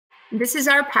This is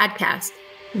our podcast,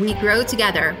 We Grow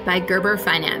Together by Gerber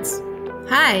Finance.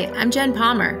 Hi, I'm Jen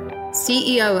Palmer,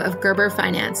 CEO of Gerber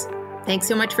Finance. Thanks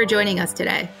so much for joining us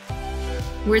today.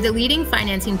 We're the leading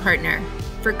financing partner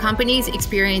for companies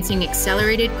experiencing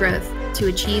accelerated growth to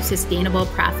achieve sustainable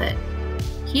profit.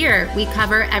 Here, we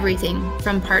cover everything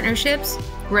from partnerships,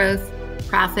 growth,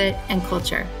 profit, and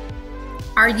culture.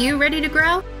 Are you ready to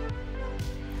grow?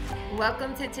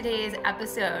 Welcome to today's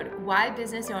episode, Why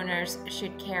Business Owners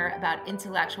Should Care About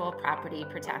Intellectual Property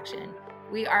Protection.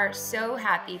 We are so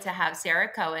happy to have Sarah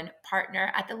Cohen,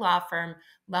 partner at the law firm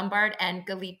Lombard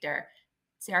Geliebter.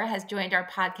 Sarah has joined our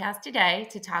podcast today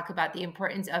to talk about the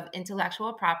importance of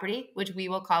intellectual property, which we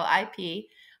will call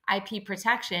IP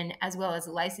protection, as well as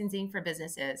licensing for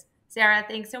businesses. Sarah,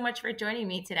 thanks so much for joining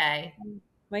me today.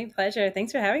 My pleasure.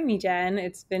 Thanks for having me, Jen.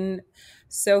 It's been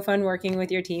so fun working with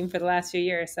your team for the last few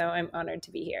years, so I'm honored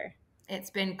to be here. It's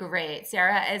been great.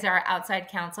 Sarah is our outside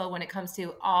counsel when it comes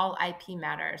to all IP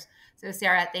matters. So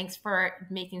Sarah, thanks for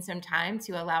making some time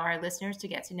to allow our listeners to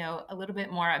get to know a little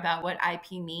bit more about what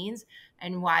IP means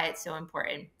and why it's so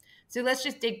important. So let's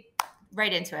just dig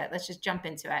right into it. Let's just jump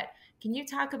into it. Can you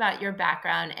talk about your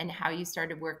background and how you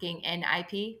started working in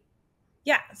IP?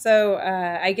 Yeah, so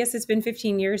I guess it's been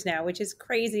 15 years now, which is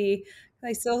crazy.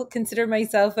 I still consider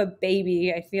myself a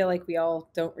baby. I feel like we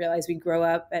all don't realize we grow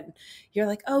up and you're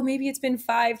like, oh, maybe it's been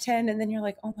 5, 10. And then you're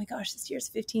like, oh my gosh, this year's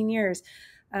 15 years.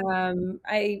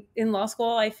 In law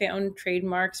school, I found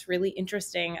trademarks really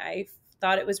interesting. I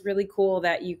thought it was really cool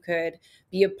that you could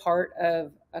be a part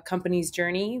of a company's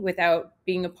journey without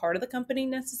being a part of the company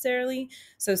necessarily.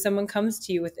 So someone comes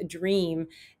to you with a dream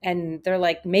and they're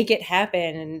like, make it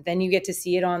happen. And then you get to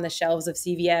see it on the shelves of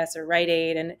CVS or Rite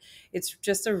Aid. And it's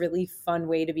just a really fun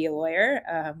way to be a lawyer.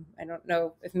 I don't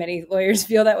know if many lawyers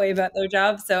feel that way about their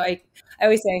job. So I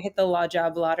always say I hit the law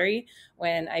job lottery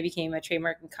when I became a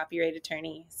trademark and copyright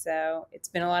attorney. So it's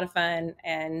been a lot of fun.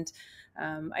 And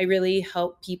I really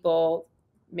help people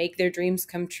make their dreams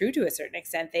come true to a certain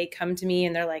extent. They come to me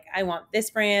and they're like, I want this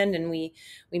brand, and we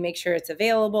make sure it's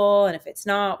available. And if it's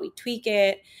not, we tweak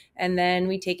it, and then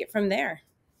we take it from there.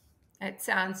 It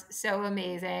sounds so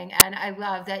amazing. And I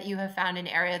love that you have found an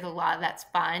area of the law that's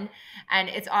fun. And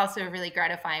it's also really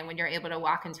gratifying when you're able to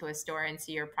walk into a store and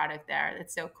see your product there.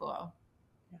 That's so cool.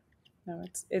 No,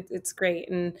 it's great.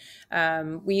 And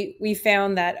we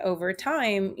found that over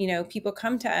time, people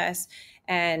come to us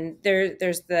and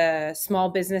there's the small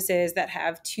businesses that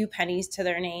have 2 pennies to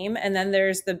their name. And then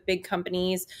there's the big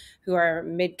companies who are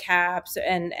mid caps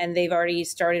and they've already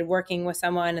started working with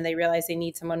someone and they realize they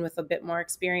need someone with a bit more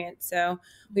experience. So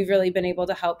we've really been able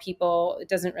to help people. It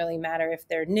doesn't really matter if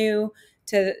they're new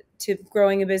to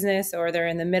growing a business or they're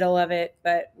in the middle of it,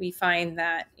 but we find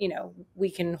that, we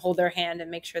can hold their hand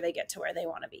and make sure they get to where they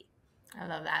want to be. I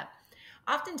love that.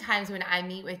 Oftentimes when I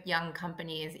meet with young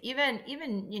companies, even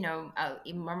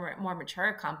more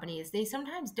mature companies, they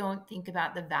sometimes don't think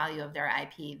about the value of their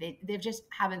IP. They just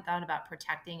haven't thought about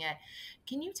protecting it.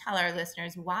 Can you tell our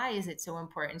listeners, why is it so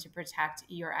important to protect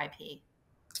your IP?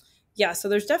 Yeah, so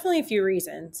there's definitely a few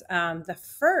reasons. The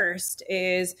first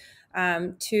is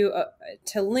to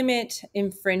limit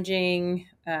infringing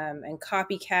and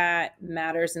copycat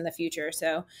matters in the future.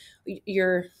 So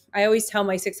I always tell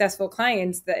my successful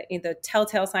clients that the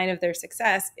telltale sign of their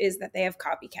success is that they have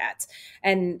copycats.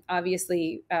 And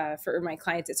obviously for my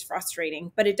clients, it's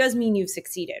frustrating, but it does mean you've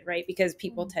succeeded, right? Because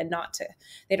people tend not to,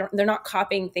 they're not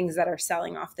copying things that are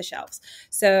selling off the shelves.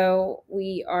 So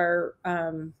we are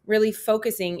really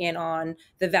focusing in on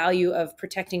the value of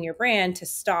protecting your brand to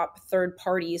stop third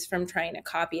parties from trying to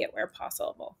copy it where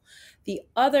possible. The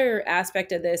other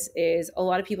aspect of this is a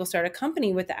lot of people start a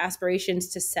company with the aspirations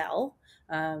to sell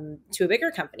to a bigger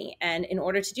company. And in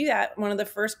order to do that, one of the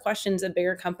first questions a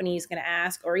bigger company is going to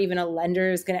ask, or even a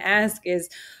lender is going to ask, is,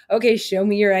 okay, show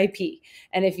me your IP.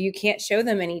 And if you can't show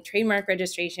them any trademark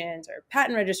registrations or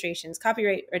patent registrations,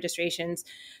 copyright registrations,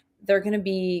 they're going to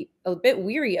be a bit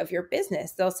weary of your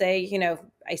business. They'll say,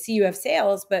 I see you have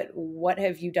sales, but what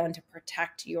have you done to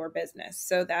protect your business?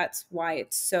 So that's why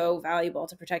it's so valuable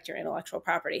to protect your intellectual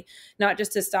property, not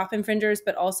just to stop infringers,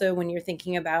 but also when you're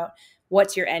thinking about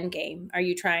what's your end game. Are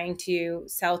you trying to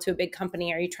sell to a big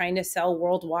company? Are you trying to sell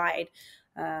worldwide?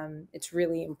 It's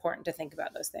really important to think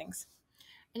about those things.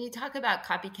 And you talk about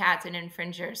copycats and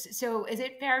infringers. So is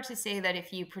it fair to say that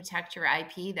if you protect your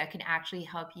IP, that can actually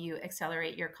help you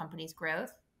accelerate your company's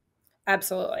growth?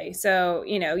 Absolutely. So,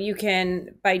 you can,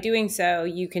 by doing so,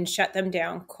 you can shut them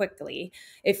down quickly.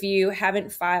 If you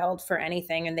haven't filed for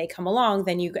anything and they come along,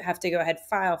 then you have to go ahead,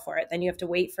 file for it. Then you have to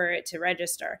wait for it to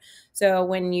register. So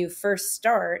when you first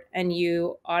start and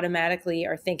you automatically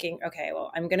are thinking, okay,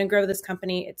 well, I'm going to grow this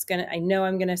company. I know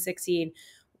I'm going to succeed.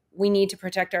 We need to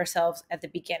protect ourselves at the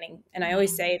beginning. And I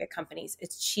always say to companies,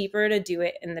 it's cheaper to do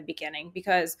it in the beginning,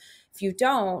 because if you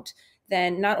don't,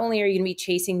 then not only are you going to be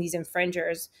chasing these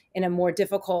infringers in a more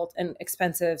difficult and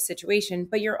expensive situation,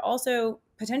 but you're also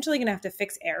potentially going to have to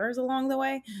fix errors along the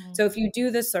way. So if you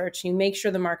do the search, you make sure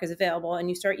the mark is available and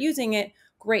you start using it,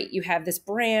 great. You have this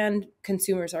brand,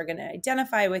 consumers are going to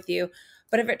identify with you.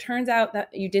 But if it turns out that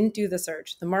you didn't do the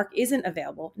search, the mark isn't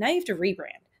available, now you have to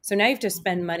rebrand. So now you have to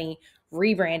spend money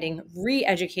rebranding,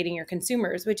 re-educating your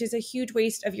consumers, which is a huge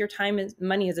waste of your time and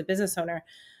money as a business owner.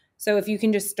 So if you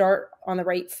can just start on the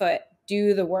right foot,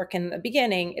 do the work in the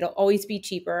beginning, it'll always be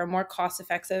cheaper, more cost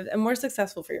effective, and more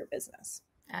successful for your business.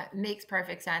 Makes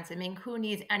perfect sense. I mean, who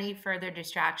needs any further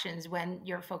distractions when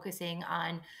you're focusing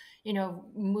on,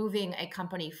 moving a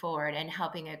company forward and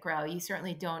helping it grow? You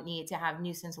certainly don't need to have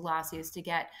nuisance lawsuits to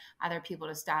get other people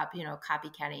to stop,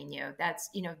 copycatting you. That's,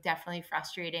 definitely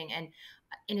frustrating. And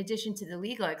in addition to the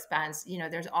legal expense,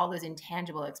 there's all those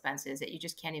intangible expenses that you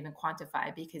just can't even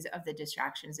quantify because of the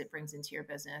distractions it brings into your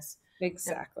business.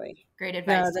 Exactly. So, great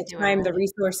advice. The time, the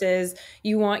resources,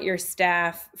 you want your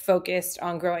staff focused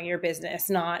on growing your business,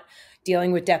 not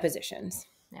dealing with depositions.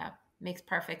 Yeah, makes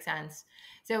perfect sense.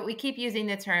 So we keep using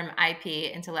the term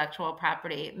IP, intellectual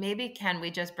property. Maybe can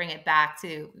we just bring it back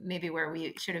to maybe where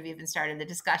we should have even started the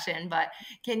discussion, but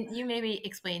can you maybe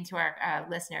explain to our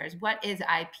listeners what is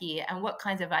IP and what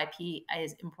kinds of IP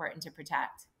is important to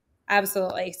protect?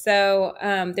 Absolutely. So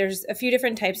there's a few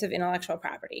different types of intellectual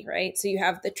property, right? So you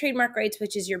have the trademark rights,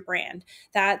 which is your brand.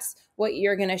 That's what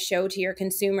you're going to show to your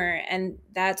consumer, and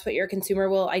that's what your consumer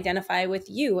will identify with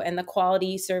you and the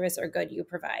quality, service, or good you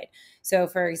provide. So,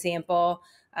 for example,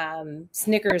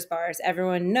 Snickers bars,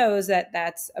 everyone knows that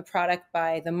that's a product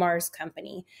by the Mars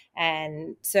company.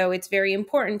 And so it's very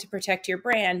important to protect your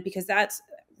brand, because that's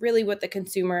really what the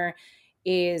consumer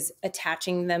is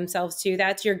attaching themselves to.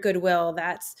 That's your goodwill.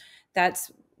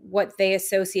 That's what they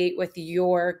associate with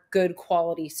your good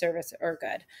quality service or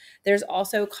good. There's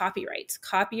also copyrights.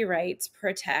 Copyrights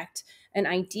protect an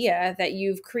idea that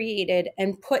you've created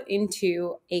and put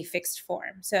into a fixed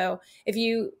form. So if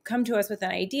you come to us with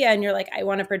an idea and you're like, I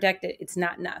want to protect it, it's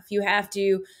not enough. You have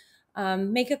to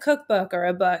make a cookbook or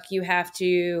a book. You have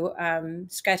to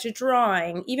sketch a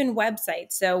drawing, even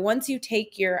websites. So once you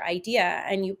take your idea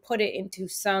and you put it into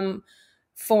some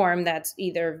form that's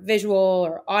either visual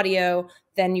or audio,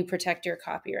 then you protect your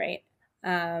copyright.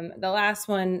 The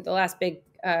last big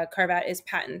carve out is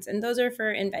patents, and those are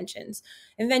for inventions.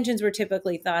 Inventions were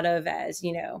typically thought of as,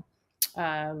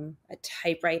 a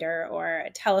typewriter or a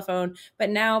telephone, but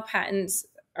now patents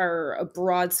are a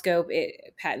broad scope.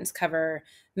 Patents cover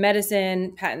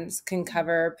medicine, patents can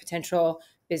cover potential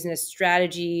business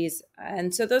strategies.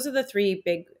 And so those are the three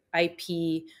big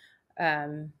IP,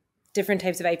 different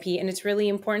types of IP. And it's really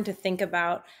important to think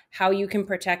about how you can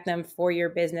protect them for your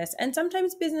business. And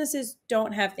sometimes businesses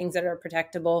don't have things that are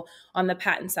protectable on the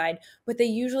patent side, but they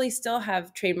usually still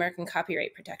have trademark and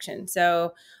copyright protection.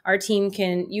 So our team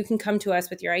you can come to us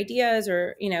with your ideas,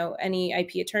 or, any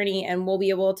IP attorney, and we'll be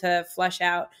able to flesh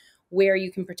out where you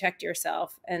can protect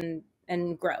yourself and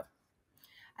grow.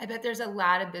 I bet there's a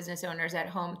lot of business owners at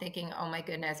home thinking, oh my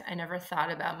goodness, I never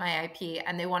thought about my IP,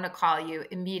 and they want to call you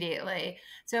immediately.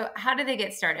 So how do they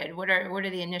get started? What are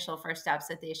the initial first steps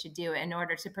that they should do in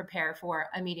order to prepare for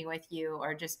a meeting with you,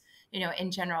 or just, in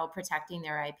general, protecting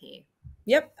their IP?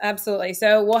 Yep, absolutely.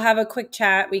 So we'll have a quick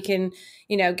chat. We can,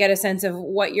 get a sense of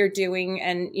what you're doing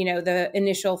and, the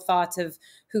initial thoughts of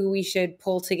who we should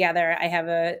pull together. I have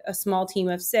a small team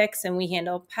of 6, and we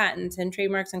handle patents and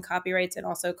trademarks and copyrights and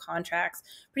also contracts,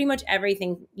 pretty much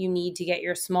everything you need to get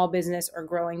your small business or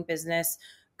growing business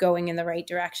going in the right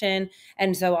direction.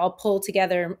 And so I'll pull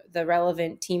together the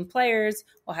relevant team players.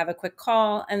 We'll have a quick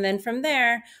call. And then from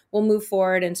there, we'll move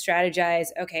forward and strategize.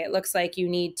 Okay, it looks like you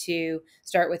need to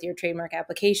start with your trademark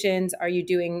applications. Are you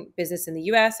doing business in the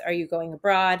US? Are you going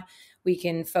abroad? We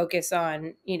can focus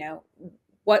on,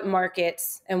 what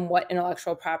markets and what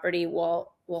intellectual property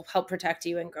will help protect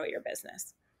you and grow your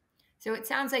business. So it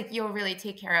sounds like you'll really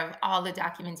take care of all the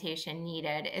documentation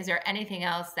needed. Is there anything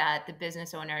else that the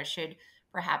business owner should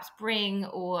perhaps bring,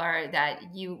 or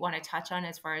that you want to touch on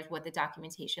as far as what the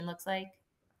documentation looks like?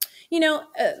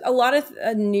 A lot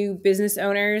of new business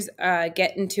owners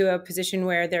get into a position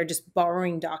where they're just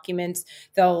borrowing documents.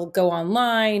 They'll go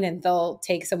online and they'll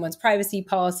take someone's privacy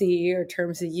policy or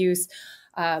terms of use.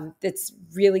 That's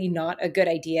really not a good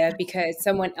idea, because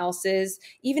someone else's,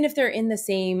 even if they're in the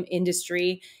same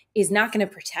industry, is not going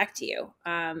to protect you.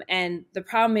 And the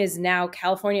problem is, now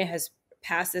California has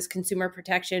passed this consumer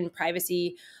protection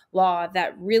privacy law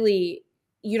that really,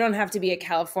 you don't have to be a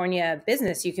California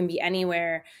business. You can be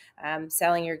anywhere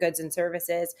selling your goods and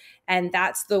services. And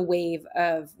that's the wave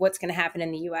of what's going to happen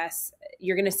in the US.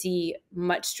 You're going to see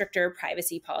much stricter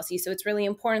privacy policy. So it's really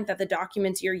important that the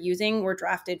documents you're using were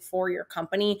drafted for your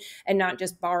company and not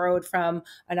just borrowed from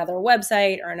another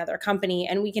website or another company.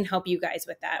 And we can help you guys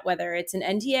with that, whether it's an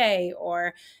NDA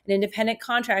or an independent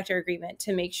contractor agreement,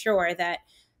 to make sure that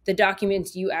the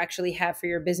documents you actually have for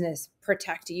your business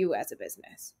protect you as a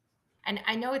business. And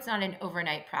I know it's not an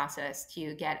overnight process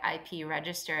to get IP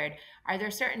registered. Are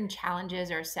there certain challenges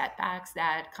or setbacks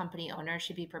that company owners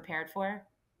should be prepared for?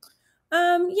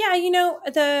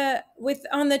 Yeah,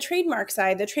 on the trademark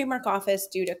side, the trademark office,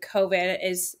 due to COVID,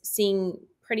 is seeing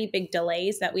pretty big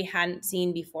delays that we hadn't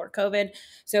seen before COVID.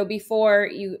 So before,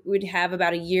 you would have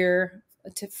about a year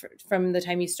from the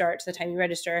time you start to the time you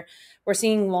register. We're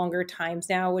seeing longer times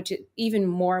now, which is even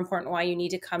more important why you need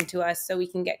to come to us so we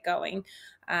can get going.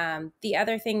 The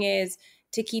other thing is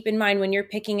to keep in mind, when you're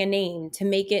picking a name, to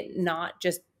make it not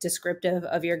just descriptive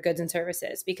of your goods and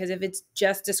services, because if it's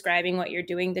just describing what you're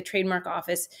doing, the trademark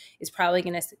office is probably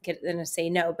going to say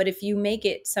no. But if you make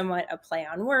it somewhat a play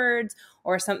on words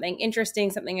or something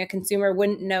interesting, something a consumer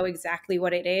wouldn't know exactly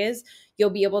what it is, you'll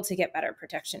be able to get better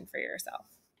protection for yourself.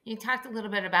 You talked a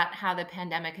little bit about how the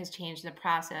pandemic has changed the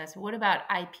process. What about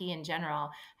IP in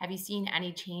general? Have you seen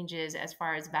any changes as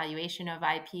far as valuation of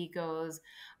IP goes,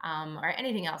 or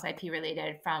anything else IP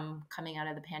related from coming out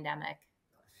of the pandemic?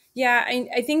 Yeah,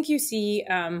 I think you see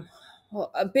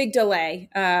a big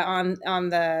delay on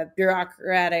the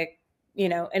bureaucratic,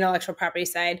 intellectual property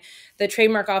side. The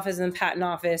trademark office and the patent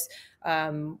office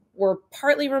were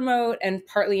partly remote and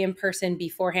partly in person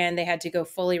beforehand. They had to go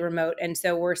fully remote. And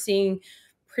so we're seeing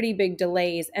pretty big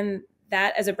delays. And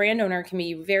that, as a brand owner, can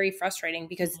be very frustrating,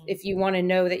 because if you want to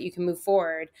know that you can move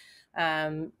forward,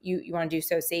 you want to do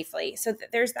so safely. So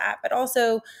there's that. But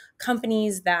also,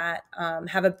 companies that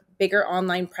have a bigger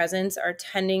online presence are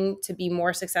tending to be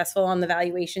more successful on the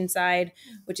valuation side,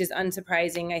 which is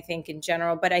unsurprising, I think, in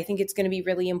general. But I think it's going to be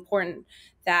really important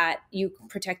that you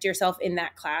protect yourself in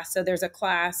that class. So there's a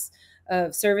class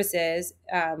of services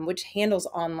which handles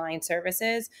online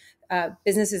services.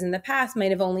 Businesses in the past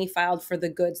might have only filed for the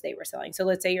goods they were selling. So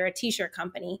let's say you're a t-shirt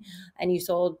company and you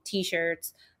sold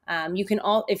t-shirts. You can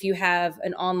if you have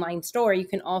an online store, you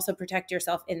can also protect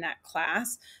yourself in that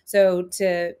class. So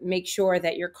to make sure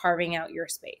that you're carving out your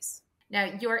space. Now,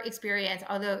 your experience,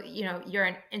 although you're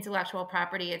an intellectual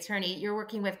property attorney, you're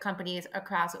working with companies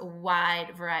across a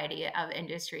wide variety of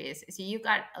industries. So you've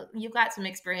got some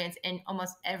experience in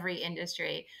almost every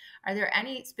industry. Are there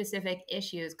any specific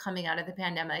issues coming out of the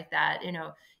pandemic that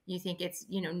you think it's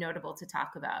notable to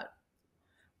talk about?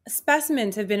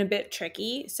 Specimens have been a bit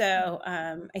tricky. So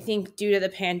I think due to the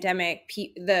pandemic,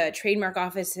 the trademark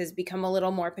office has become a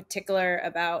little more particular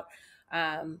about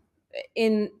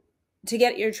to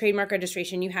get your trademark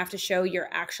registration, you have to show you're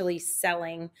actually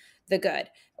selling the good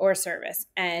or service.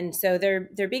 And so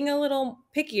they're being a little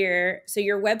pickier. So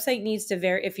your website needs to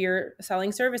if you're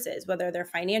selling services, whether they're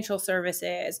financial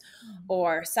services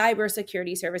or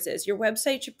cybersecurity services, your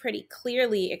website should pretty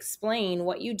clearly explain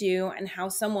what you do and how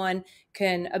someone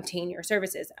can obtain your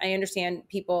services. I understand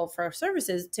people for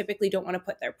services typically don't want to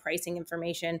put their pricing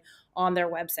information on their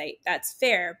website. That's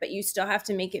fair, but you still have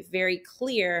to make it very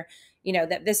clear,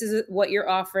 that this is what you're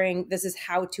offering, this is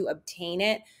how to obtain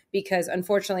it, because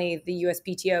unfortunately the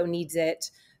USPTO needs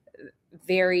it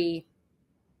very,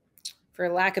 for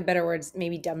lack of better words,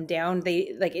 maybe dumbed down.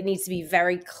 It needs to be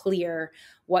very clear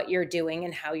what you're doing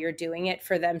and how you're doing it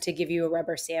for them to give you a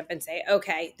rubber stamp and say,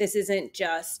 okay, this isn't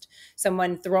just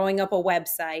someone throwing up a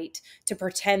website to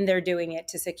pretend they're doing it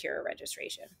to secure a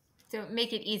registration. So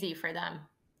make it easy for them.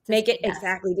 Make it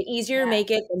exactly. The easier make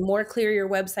it, the more clear your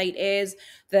website is,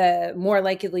 the more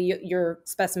likely your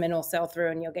specimen will sell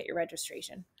through and you'll get your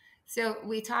registration. So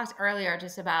we talked earlier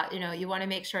just about, you want to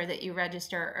make sure that you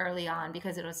register early on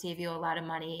because it'll save you a lot of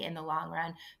money in the long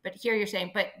run. But here you're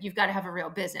saying, but you've got to have a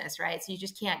real business, right? So you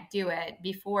just can't do it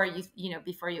before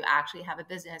you actually have a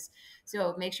business.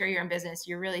 So make sure you're in business,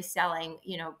 you're really selling,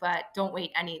 but don't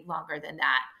wait any longer than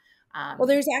that. Well,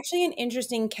 there's actually an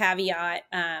interesting caveat.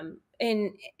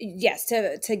 And yes,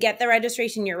 to get the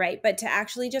registration, you're right. But to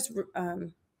actually just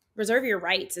reserve your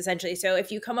rights, essentially. So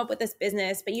if you come up with this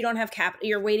business, but you don't have capital,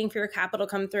 you're waiting for your capital to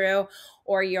come through,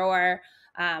 or you're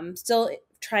still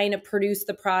trying to produce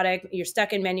the product, you're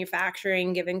stuck in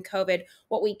manufacturing given COVID,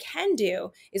 what we can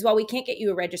do is, while we can't get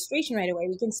you a registration right away,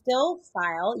 we can still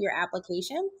file your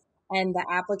application, and the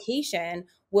application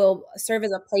will serve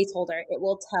as a placeholder. It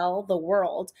will tell the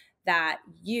world that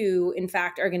you, in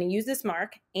fact, are going to use this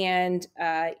mark, and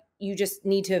you just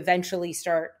need to eventually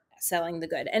start selling the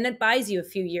good. And it buys you a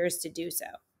few years to do so.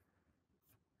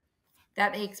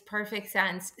 That makes perfect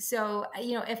sense. So,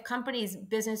 if companies,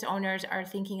 business owners are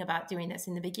thinking about doing this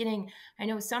in the beginning, I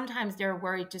know sometimes they're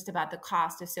worried just about the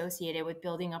cost associated with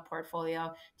building a portfolio.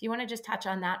 Do you want to just touch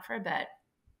on that for a bit?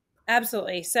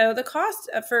 Absolutely. So the cost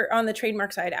on the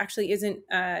trademark side actually isn't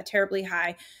terribly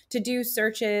high. To do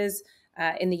searches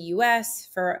in the US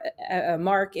for a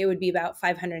mark, it would be about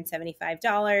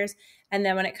 $575. And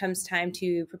then when it comes time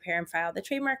to prepare and file the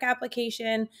trademark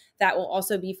application, that will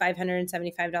also be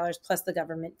 $575 plus the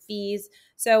government fees.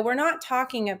 So we're not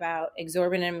talking about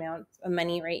exorbitant amounts of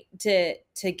money, right,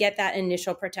 to get that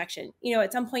initial protection.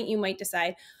 At some point you might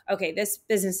decide, okay, this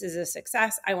business is a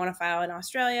success. I want to file in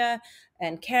Australia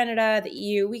and Canada, the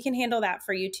EU. We can handle that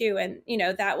for you too. And,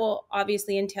 that will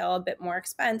obviously entail a bit more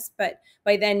expense, but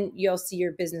by then you'll see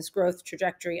your business growth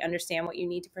trajectory, understand what you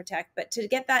need to protect. But to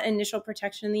get that initial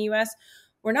protection in the US,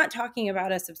 we're not talking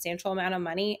about a substantial amount of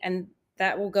money, and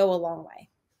that will go a long way.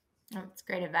 That's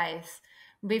great advice.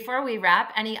 Before we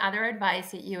wrap, any other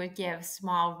advice that you would give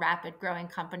small, rapid growing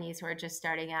companies who are just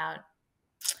starting out?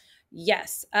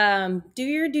 Yes. Do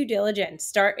your due diligence.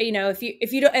 Start,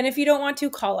 if you don't want to,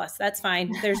 call us. That's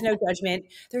fine. There's no judgment.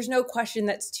 There's no question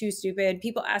that's too stupid.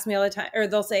 People ask me all the time, or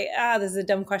they'll say, this is a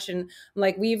dumb question. I'm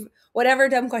like, whatever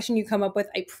dumb question you come up with,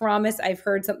 I promise I've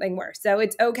heard something worse. So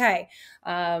it's okay.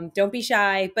 Don't be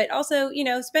shy, but also,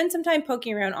 spend some time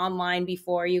poking around online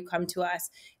before you come to us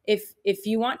if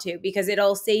you want to, because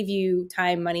it'll save you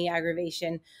time, money,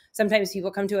 aggravation. Sometimes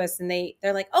people come to us and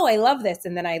they're like, oh, I love this.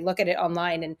 And then I look at it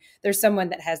online and there's someone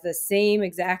that has the same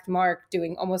exact mark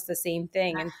doing almost the same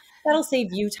thing. And that'll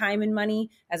save you time and money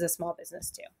as a small business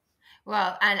too.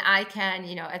 Well, and I can,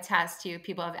 attest to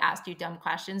people have asked you dumb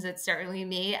questions. It's certainly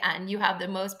me, and you have the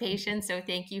most patience. So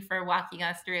thank you for walking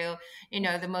us through,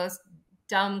 the most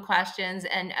dumb questions,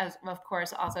 and of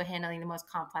course, also handling the most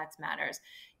complex matters.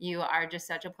 You are just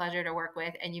such a pleasure to work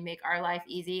with, and you make our life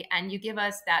easy, and you give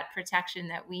us that protection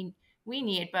that we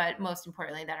need, but most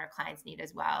importantly, that our clients need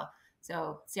as well.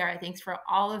 So Sarah, thanks for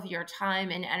all of your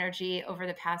time and energy over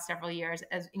the past several years,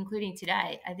 including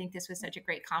today. I think this was such a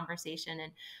great conversation,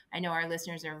 and I know our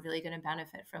listeners are really going to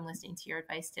benefit from listening to your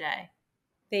advice today.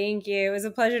 Thank you. It was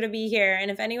a pleasure to be here.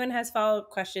 And if anyone has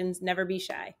follow-up questions, never be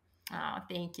shy. Oh,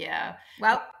 thank you.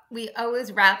 Well, we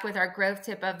always wrap with our growth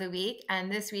tip of the week,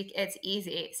 and this week it's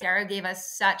easy. Sarah gave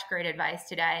us such great advice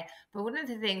today, but one of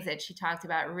the things that she talked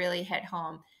about really hit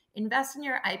home. Invest in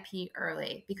your IP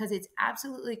early, because it's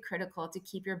absolutely critical to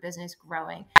keep your business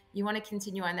growing. You want to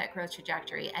continue on that growth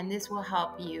trajectory, and this will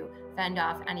help you fend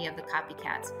off any of the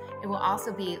copycats. It will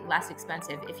also be less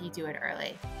expensive if you do it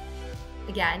early.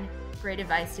 Again, great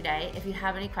advice today. If you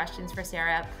have any questions for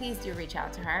Sarah, please do reach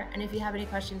out to her. And if you have any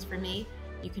questions for me,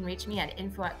 you can reach me at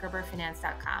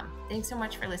info@gerberfinance.com. Thanks so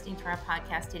much for listening to our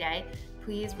podcast today.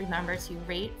 Please remember to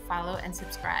rate, follow, and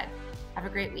subscribe. Have a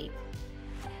great week.